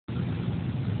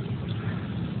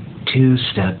2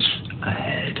 steps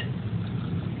ahead.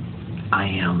 I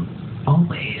am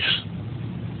always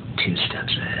 2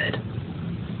 steps ahead.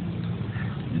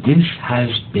 This has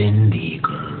been the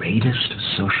greatest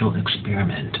social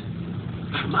experiment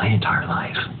for my entire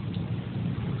life.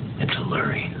 It's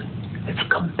alluring,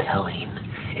 it's compelling,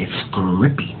 it's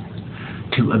gripping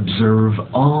to observe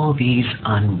all these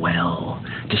unwell,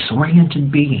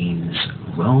 disoriented beings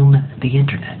roam the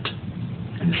internet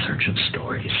in search of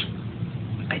stories,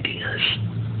 ideas,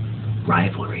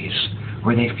 rivalries,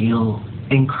 where they feel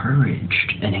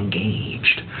encouraged and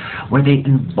engaged, where they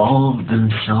involve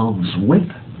themselves with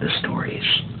the stories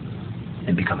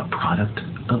and become a product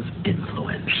of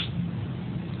influence.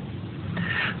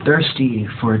 Thirsty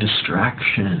for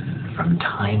distraction from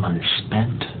time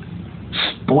unspent,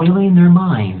 spoiling their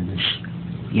minds,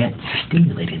 yet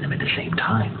stimulating them at the same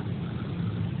time.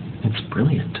 It's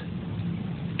brilliant,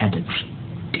 and it's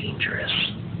dangerous.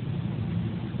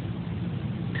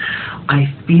 I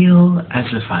feel as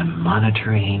if I'm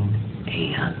monitoring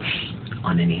ants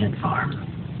on an ant farm.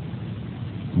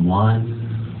 One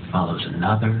follows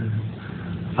another,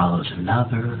 follows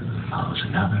another, follows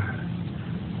another.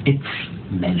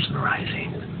 It's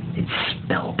mesmerizing. It's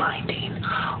spellbinding.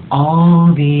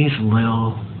 All these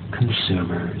little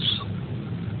consumers,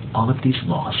 all of these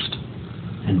lost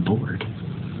and bored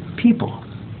people.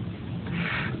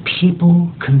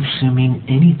 People consuming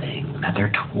anything that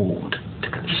they're told to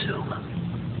consume.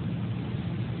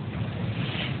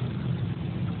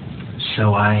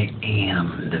 So I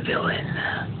am the villain,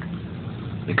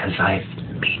 because I've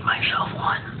made myself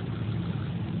one.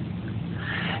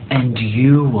 And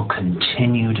you will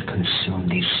continue to consume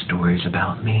these stories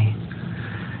about me,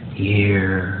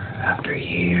 year after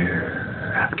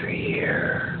year after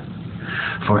year,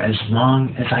 for as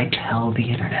long as I tell the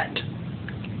internet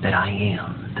that I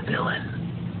am the villain.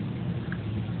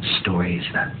 Stories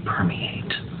that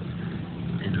permeate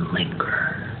and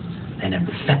linger and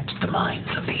infect the minds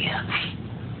of the ants,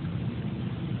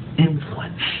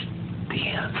 influence the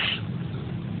ants,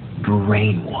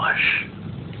 brainwash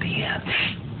the ants.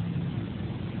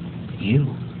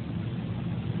 You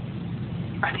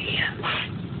are the ants.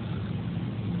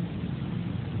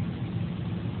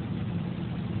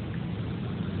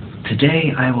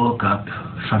 Today I woke up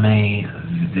from a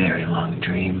very long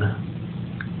dream,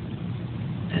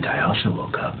 and I also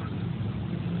woke up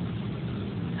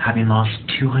having lost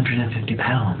 250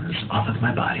 pounds off of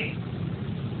my body.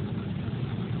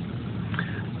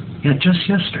 Yet just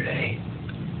yesterday,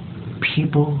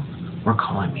 people were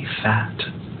calling me fat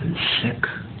and sick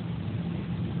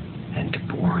and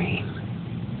boring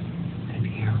and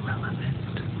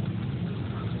irrelevant.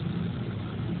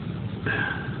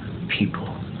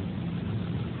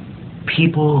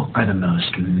 People are the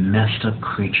most messed up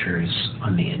creatures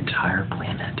on the entire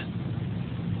planet.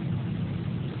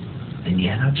 And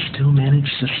yet I've still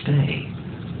managed to stay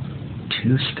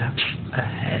 2 steps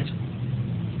ahead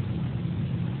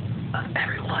of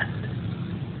everyone.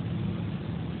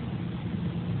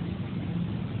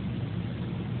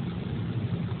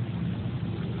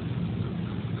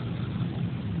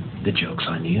 The joke's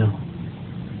on you.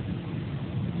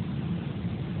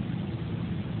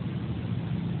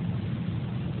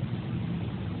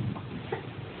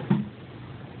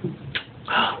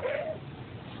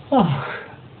 Oh,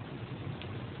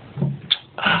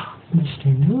 Mr.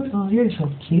 Noodle, you're so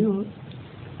cute.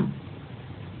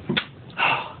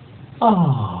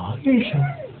 Oh, you're so,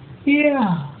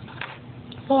 yeah.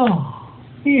 Oh,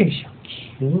 you're so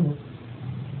cute.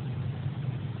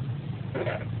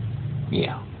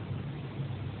 Yeah.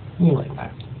 You like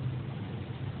that.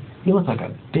 You look like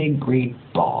a big green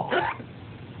ball.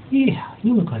 Yeah,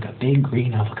 you look like a big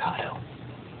green avocado,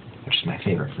 which is my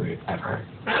favorite fruit ever.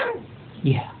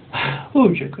 Yeah. Oh,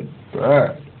 you're a good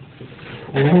bird.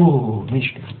 Oh,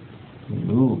 Mr.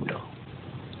 Noodle.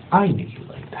 I knew you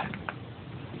liked that.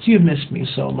 You missed me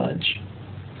so much.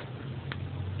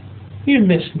 You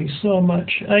missed me so much.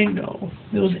 I know.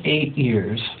 It was 8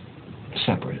 years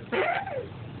separate.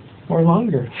 Or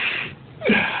longer.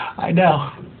 I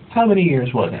know. How many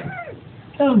years was it?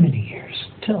 How many years?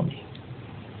 Tell me.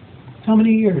 How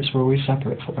many years were we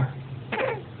separate for?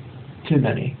 Too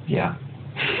many, yeah.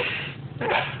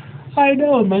 I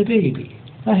know, my baby.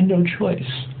 I had no choice.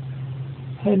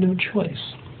 I had no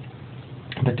choice.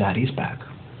 But Daddy's back.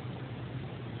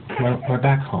 We're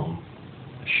back home.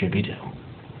 Shibby-doo.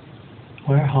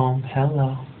 We're home.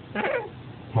 Hello.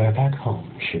 We're back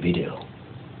home. Shibby-doo.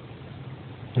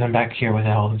 And I'm back here with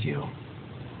all of you.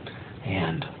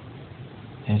 And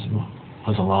it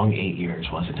was a long 8 years,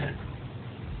 wasn't it?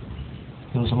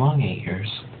 It was a long 8 years.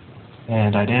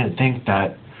 And I didn't think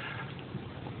that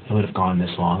it would have gone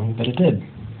this long, but it did.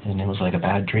 And it was like a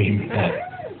bad dream that,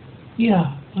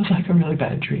 yeah, it was like a really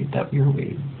bad dream that we were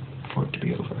waiting for it to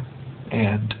be over.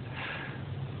 And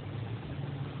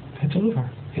it's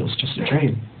over. It was just a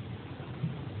dream.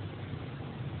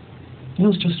 It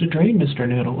was just a dream, Mr.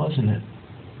 Noodle, wasn't it?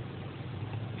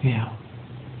 Yeah.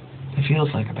 It feels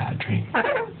like a bad dream.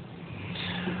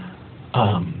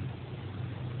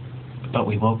 But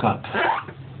we woke up.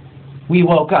 We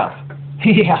woke up.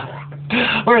 Yeah.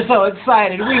 We're so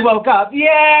excited. We woke up.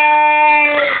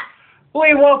 Yay!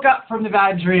 We woke up from the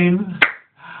bad dream.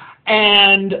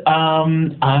 And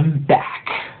I'm back.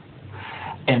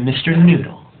 And Mr.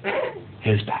 Noodle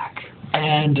is back.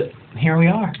 And here we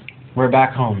are. We're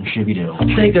back home, Shooby-Doo.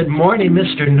 Say good morning,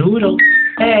 Mr. Noodle.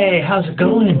 Hey, how's it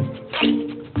going?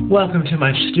 Welcome to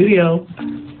my studio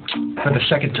for the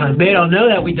second time. They don't know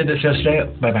that we did this yesterday,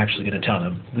 but I'm actually going to tell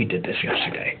them we did this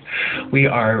yesterday. We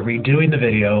are redoing the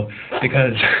video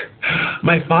because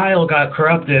my file got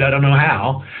corrupted, I don't know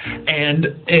how, and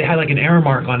it had like an error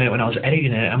mark on it when I was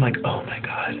editing it. I'm like, oh my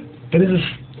god. But this is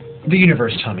the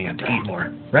universe telling me I have to eat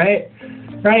more, right?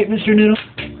 Right, Mr. Noodle?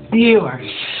 You are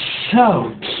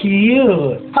so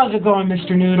cute. How's it going,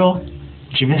 Mr. Noodle?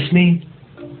 Did you miss me?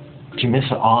 Did you miss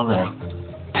all the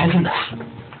peasants?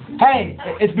 Hey,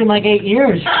 it's been like 8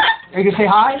 years. Are you gonna say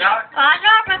hi?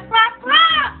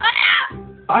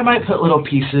 I might put little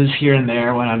pieces here and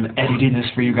there when I'm editing this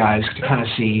for you guys to kind of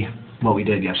see what we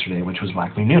did yesterday, which was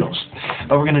black bean noodles.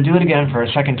 But we're gonna do it again for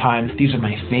a second time. These are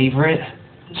my favorite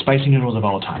spicy noodles of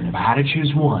all time. If I had to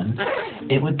choose one,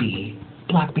 it would be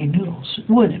black bean noodles,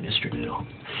 wouldn't it, Mr. Noodle?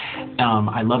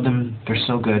 I love them. They're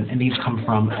so good. And these come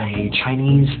from a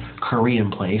Chinese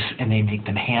Korean place, and they make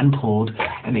them hand-pulled,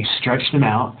 and they stretch them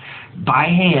out by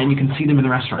hand. You can see them in the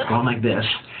restaurant going like this.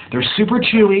 They're super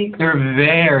chewy. They're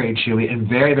very chewy and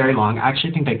very, very long. I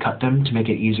actually think they cut them to make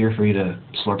it easier for you to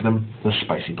slurp them. The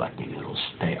spicy black bean noodles.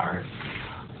 They are...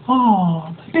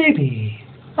 Oh, baby.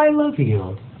 I love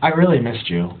you. I really missed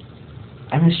you.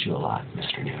 I missed you a lot,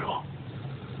 Mr. Noodle.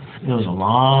 It was a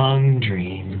long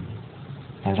dream.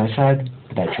 As I said,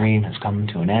 that dream has come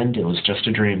to an end. It was just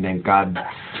a dream, thank God.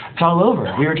 It's all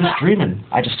over. We were just dreaming.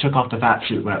 I just took off the fat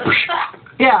suit and went, whoosh.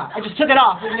 Yeah, I just took it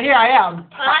off, and here I am.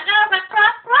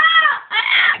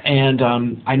 And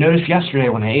I noticed yesterday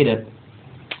when I ate it,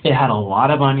 it had a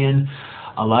lot of onion,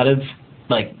 a lot of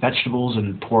like vegetables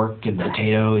and pork and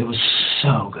potato. It was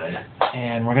so good.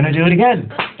 And we're going to do it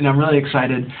again. And I'm really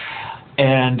excited.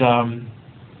 And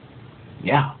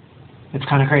yeah. It's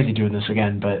kind of crazy doing this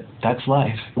again, but that's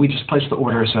life. We just placed the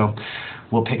order, so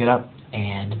we'll pick it up,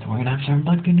 and we're going to have some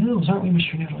black bean noodles, aren't we,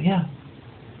 Mr. Noodle? Yeah.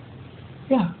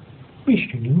 Yeah,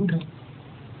 Mr. Noodle.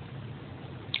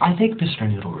 I think Mr.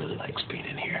 Noodle really likes being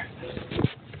in here.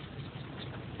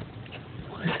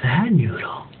 What's that,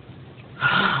 Noodle?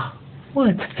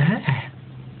 What's that?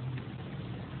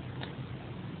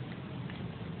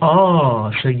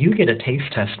 Oh, so you get a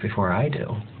taste test before I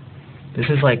do. This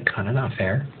is, like, kind of not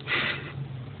fair.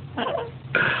 Oh,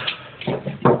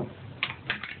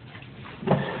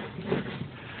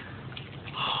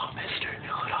 Mr.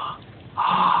 Noodle.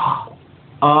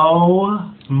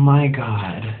 Oh, my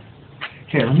God.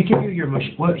 Here, let me give you your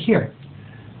mushy... What? Here.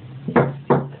 Try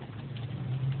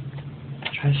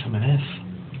some of this.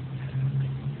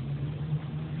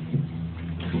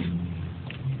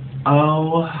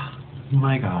 Oh,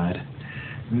 my God.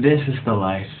 This is the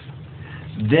life.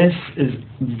 This is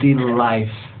the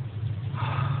life.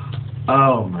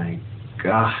 Oh my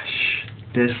gosh,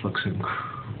 this looks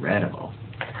incredible.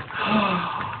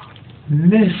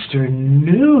 Mr.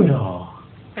 Noodle.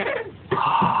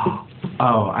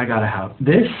 Oh, I gotta have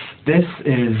this. This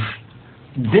is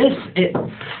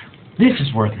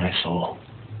worth my soul.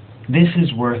 This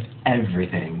is worth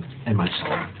everything in my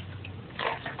soul.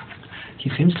 He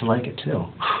seems to like it too.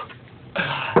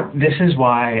 This is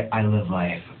why I live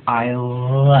life. I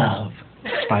love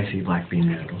spicy black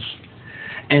bean noodles.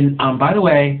 And by the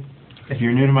way, if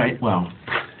you're new to my, well,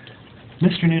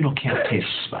 Mr. Noodle can't taste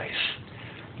spice.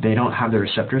 They don't have the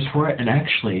receptors for it, and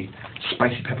actually,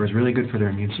 spicy pepper is really good for their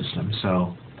immune system,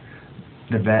 so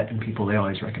the vet and people, they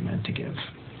always recommend to give.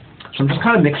 So I'm just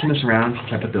kind of mixing this around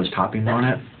since I put those toppings on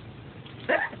it.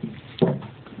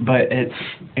 But it's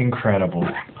incredible.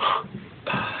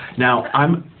 Now,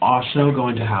 I'm also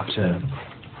going to have to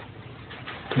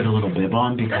put a little bib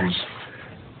on because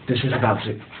this is about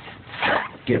to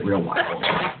get real wild.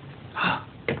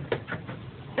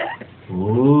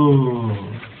 Ooh.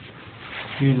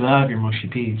 You love your mushy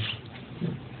peas.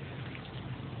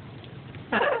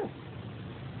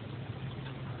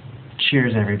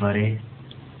 Cheers, everybody,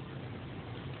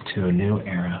 to a new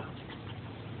era.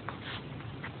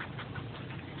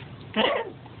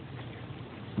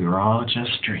 We were all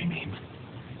just dreaming.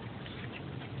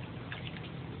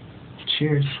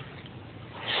 Cheers.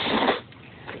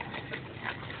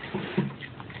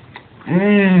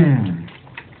 Mmm.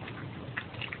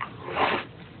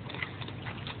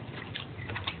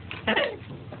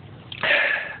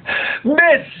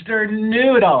 Mr.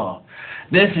 Noodle!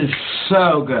 This is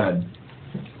so good.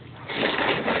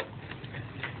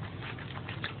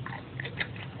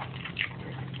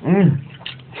 Mmm.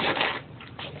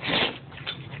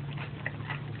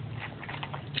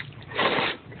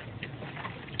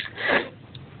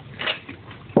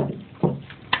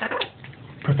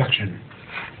 Perfection.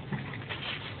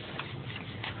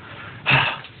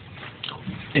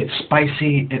 It's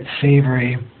spicy, it's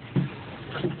savory.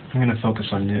 I'm gonna focus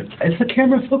on Noodle. Is the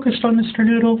camera focused on Mr.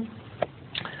 Noodle?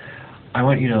 I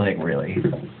want you to like really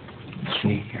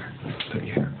see here. Put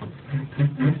you here.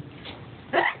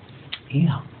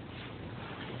 Yeah.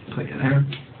 Put you there.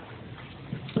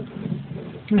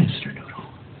 Mr. Noodle.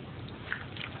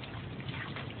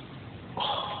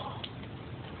 Oh.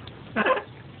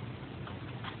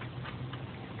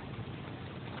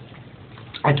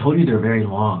 I told you they're very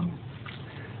long.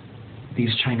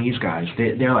 These Chinese guys,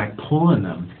 they're like pulling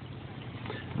them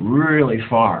really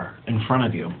far in front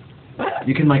of you.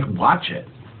 You can like watch it.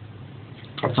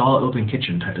 It's all open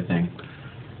kitchen type of thing.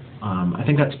 I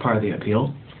think that's part of the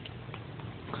appeal.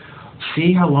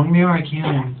 See how long they are? I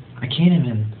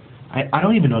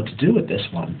don't even know what to do with this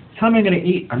one. How am I gonna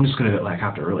eat? I'm just gonna like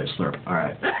have to really slurp. All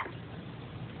right.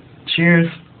 Cheers.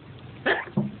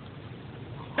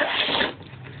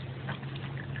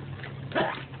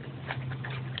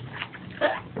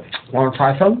 Want to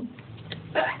try some?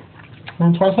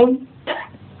 Want to try some?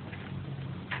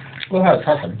 Go ahead,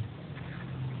 try some.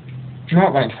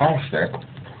 Not fantastic.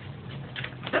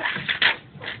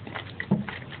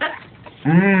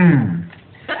 Mmm.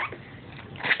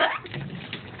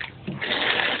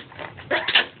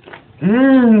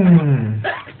 Mmm.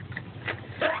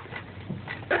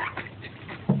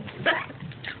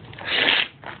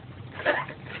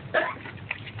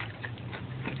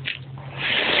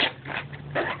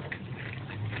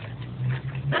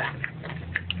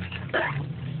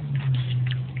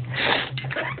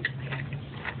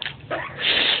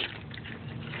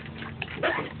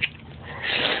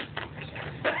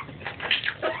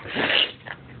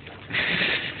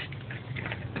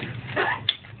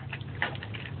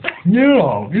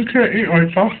 No, you can't eat my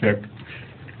chopstick.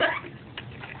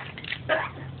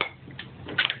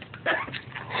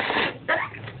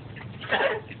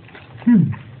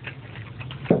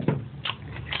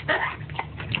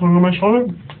 On my shoulder?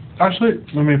 Actually,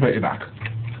 let me put you back.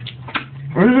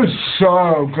 This is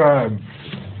so good.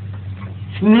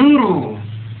 Noodle!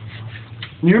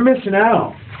 You're missing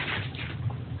out.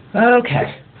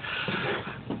 Okay.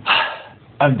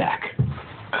 I'm back.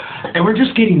 And we're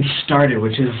just getting started,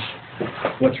 which is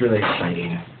what's really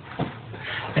exciting.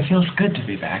 It feels good to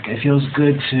be back. It feels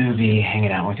good to be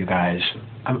hanging out with you guys.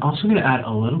 I'm also going to add a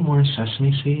little more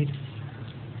sesame seed.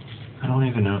 I don't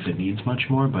even know if it needs much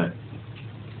more, but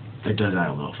it does add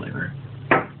a little flavor.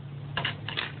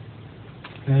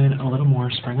 And a little more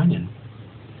spring onion.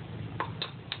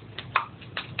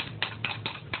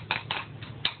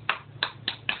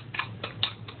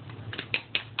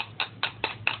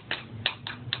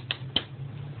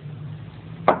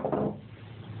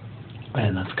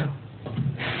 And let's go.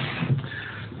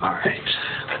 All right,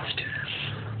 let's do this.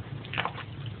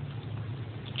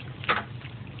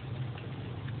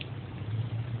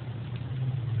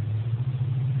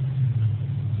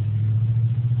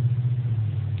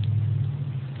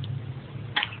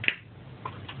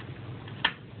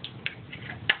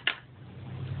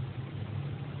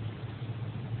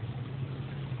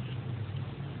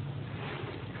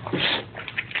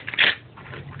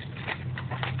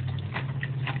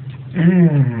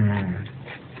 Mmm.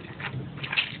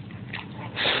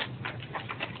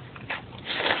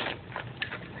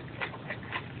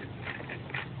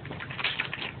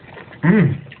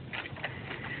 Mmm.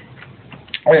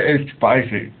 It's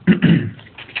spicy.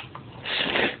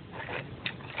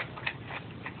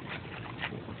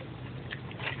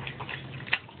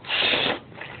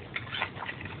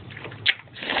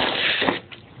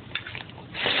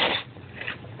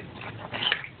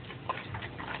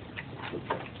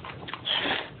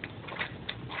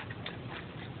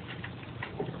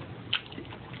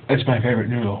 It's my favorite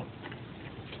noodle.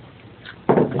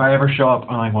 If I ever show up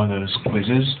on like one of those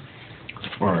quizzes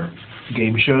or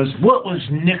game shows, what was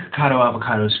Nick Cotto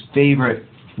Avocado's favorite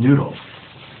noodle?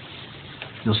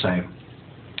 You'll say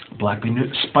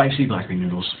spicy black bean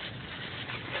noodles.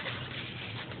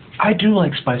 I do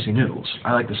like spicy noodles.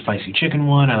 I like the spicy chicken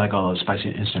one. I like all the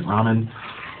spicy instant ramen.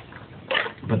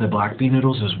 But the black bean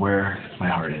noodles is where my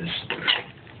heart is.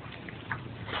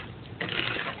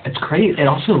 It's crazy. It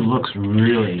also looks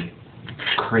really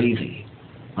crazy.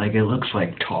 Like it looks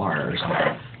like tar or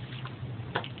something.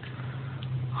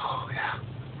 Oh yeah.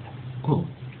 Cool.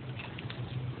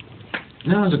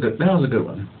 That was a good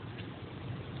one.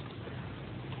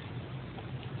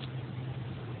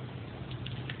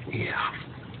 Yeah.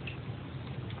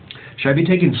 Should I be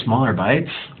taking smaller bites?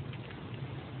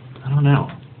 I don't know.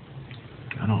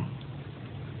 I don't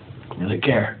really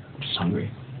care. I'm just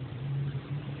hungry.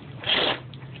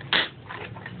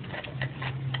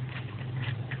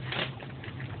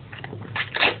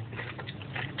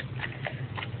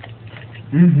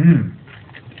 Mm-hmm.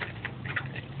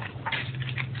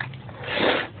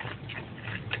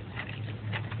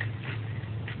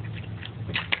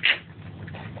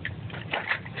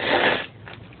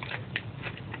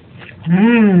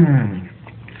 Mmm.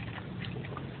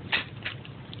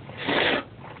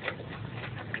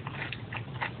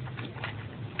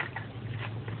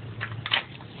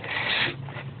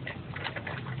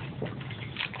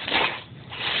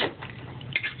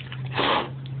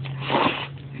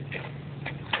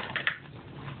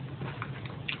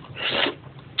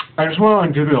 I just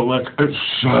want to give it a lick. It's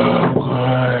so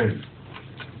good.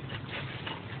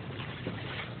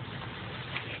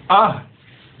 Ah,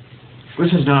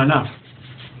 this is not enough.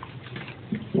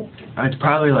 It's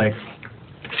probably like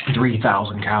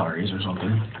 3,000 calories or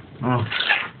something. Oh,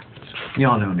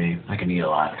 y'all know me. I can eat a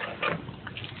lot.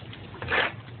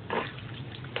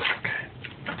 Okay.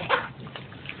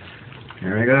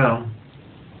 Here we go.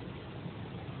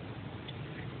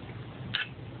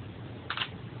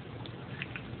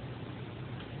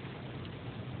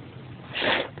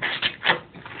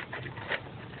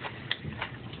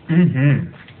 Mm-hmm.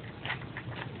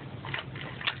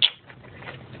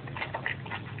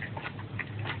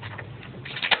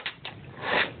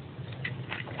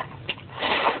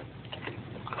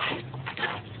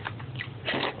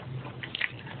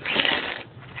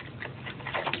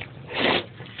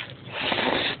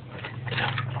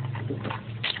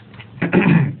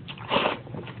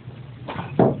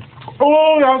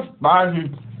 Oh, that's spicy.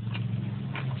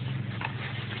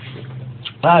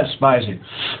 That's spicy.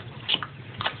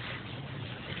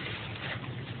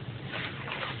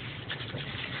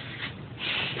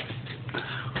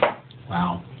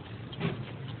 Wow.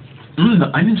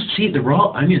 The onions, see, the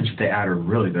raw onions they add are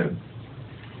really good.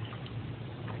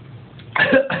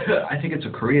 I think it's a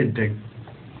Korean thing.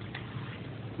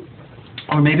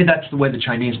 Or maybe that's the way the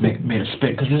Chinese made a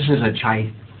spit, because this is a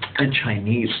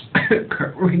Chinese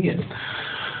Korean.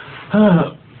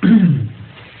 I'm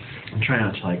trying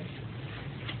not to, like,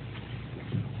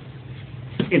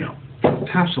 you know,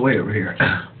 pass away over here.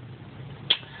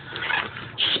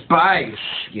 Spice,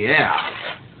 yeah.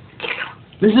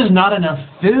 This is not enough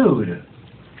food.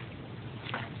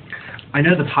 I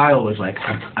know the pile was like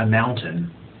a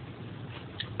mountain,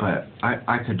 but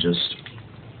I just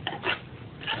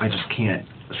can't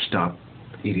stop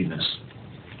eating this.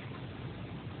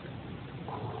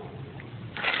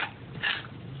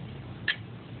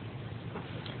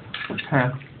 Okay.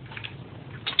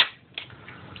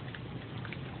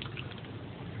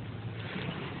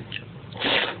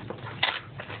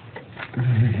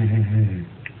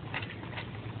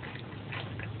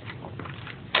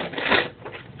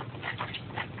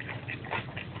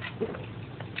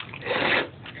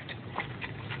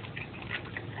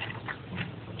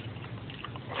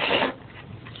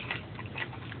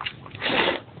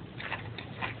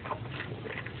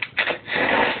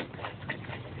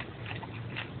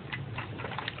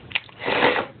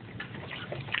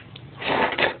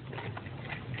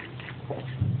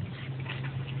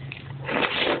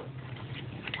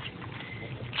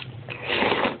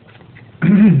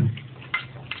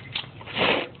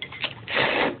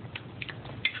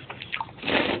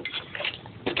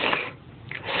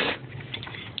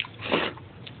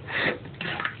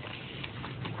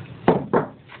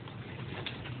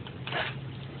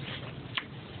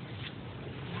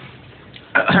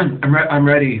 I'm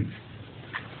ready to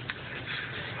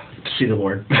see the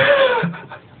Lord. That's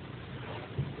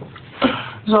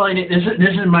all I need. This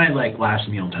is my like last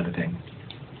meal type of thing.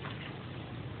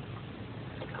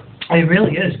 It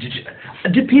really is.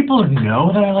 Did people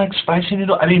know that I like spicy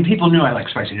noodles? I mean, people knew I like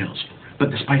spicy noodles,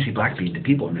 but the spicy black bean, did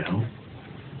people know?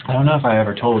 I don't know if I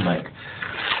ever told like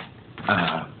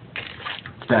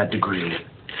that degree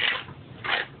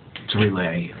to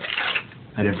relay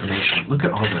that information. Look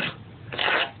at all the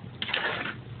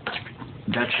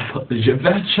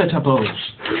vegetables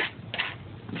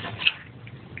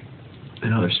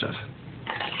and other stuff.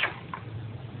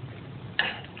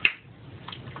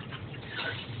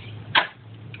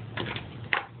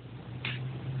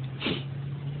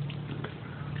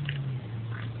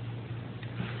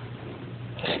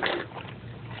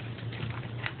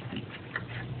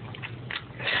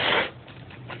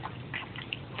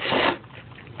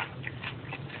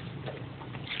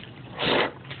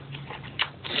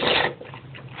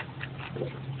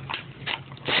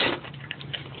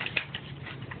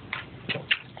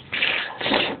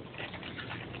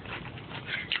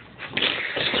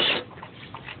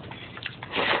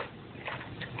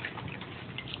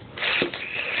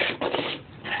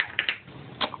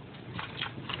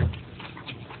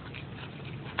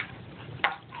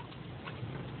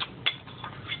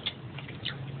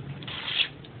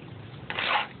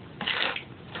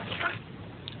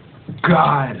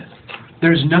 God,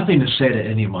 there's nothing to say to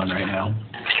anyone right now.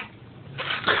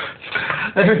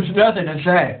 There's nothing to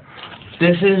say.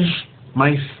 This is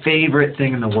my favorite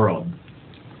thing in the world.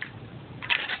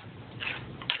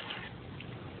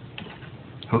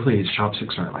 Hopefully these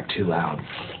chopsticks aren't like too loud.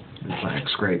 It's like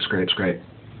scrape, scrape, scrape.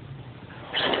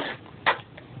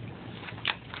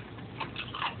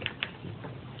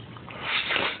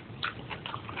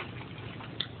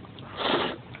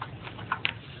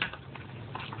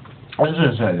 I was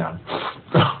gonna say that.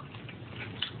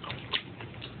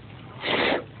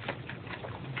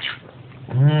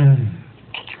 Mmm.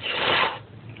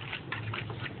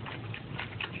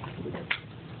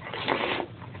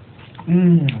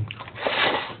 Mmm.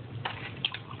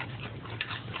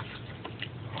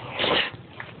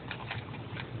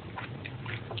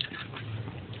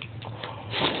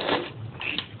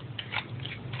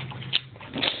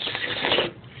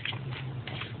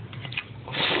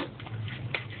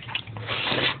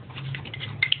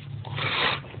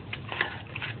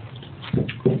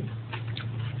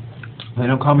 They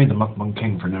don't call me the mukbang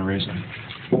king for no reason.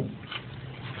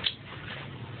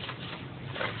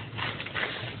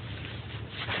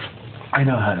 I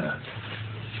know how to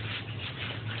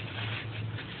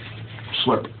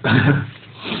slurp. I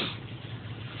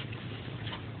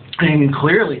can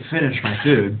clearly finish my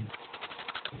food.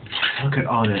 Look at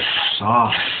all this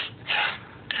sauce.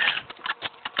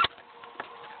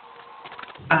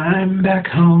 I'm back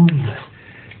home.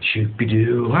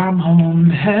 Shoopy-doo, I'm home.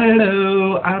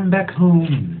 Hello, I'm back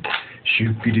home.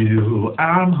 Shoopy-doo,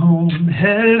 I'm home.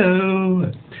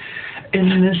 Hello.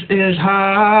 And this is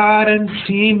hot and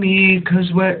steamy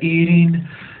 'cause we're eating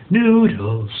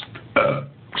noodles.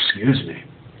 Excuse me.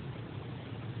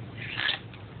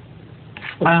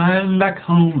 I'm back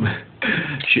home.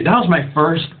 Shit, that was my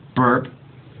first burp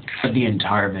of the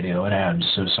entire video, and I am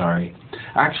so sorry.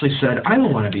 I actually said I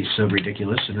don't want to be so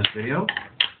ridiculous in this video.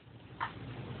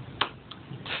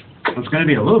 It's going to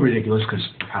be a little ridiculous because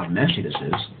of how messy this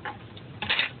is.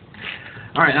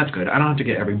 Alright, that's good. I don't have to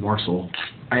get every morsel.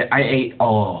 I ate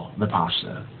all the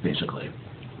pasta, basically.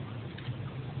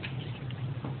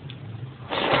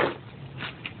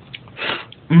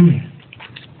 Mmm.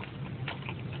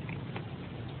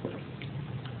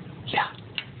 Yeah.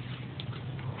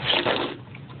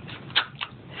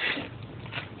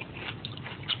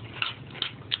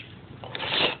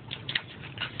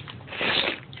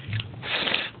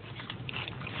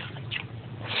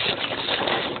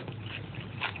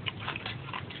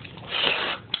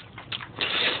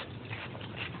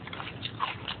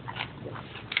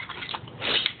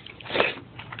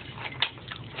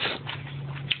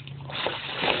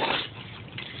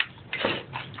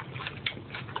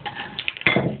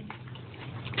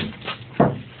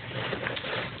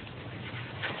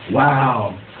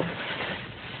 Wow.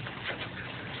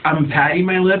 I'm patting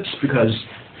my lips because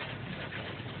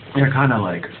they're kind of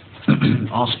like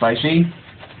all spicy.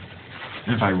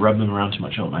 And if I rub them around too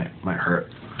much, it might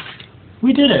hurt.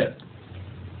 We did it.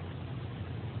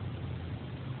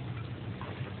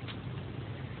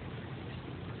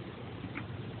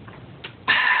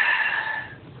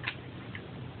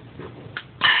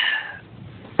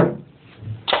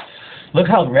 Look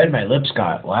how red my lips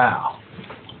got. Wow.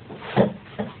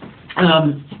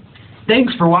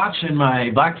 Thanks for watching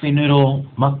my black bean noodle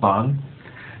mukbang,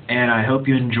 and I hope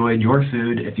you enjoyed your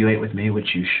food if you ate with me,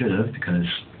 which you should have, because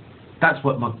that's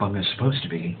what mukbang is supposed to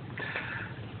be.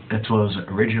 That's what it was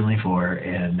originally for,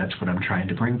 and that's what I'm trying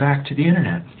to bring back to the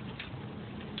internet.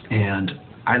 And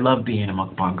I love being a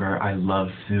mukbanger. I love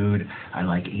food. I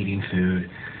like eating food,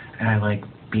 and I like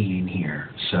being here.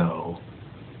 So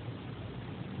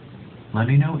let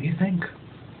me know what you think.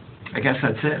 I guess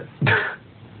that's it.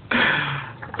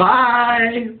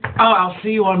 Bye! Oh, I'll see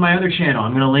you on my other channel.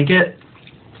 I'm going to link it.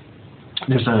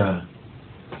 There's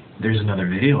another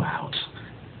video out.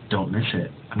 Don't miss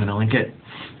it. I'm going to link it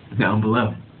down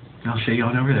below. I'll see you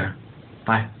on over there.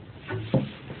 Bye.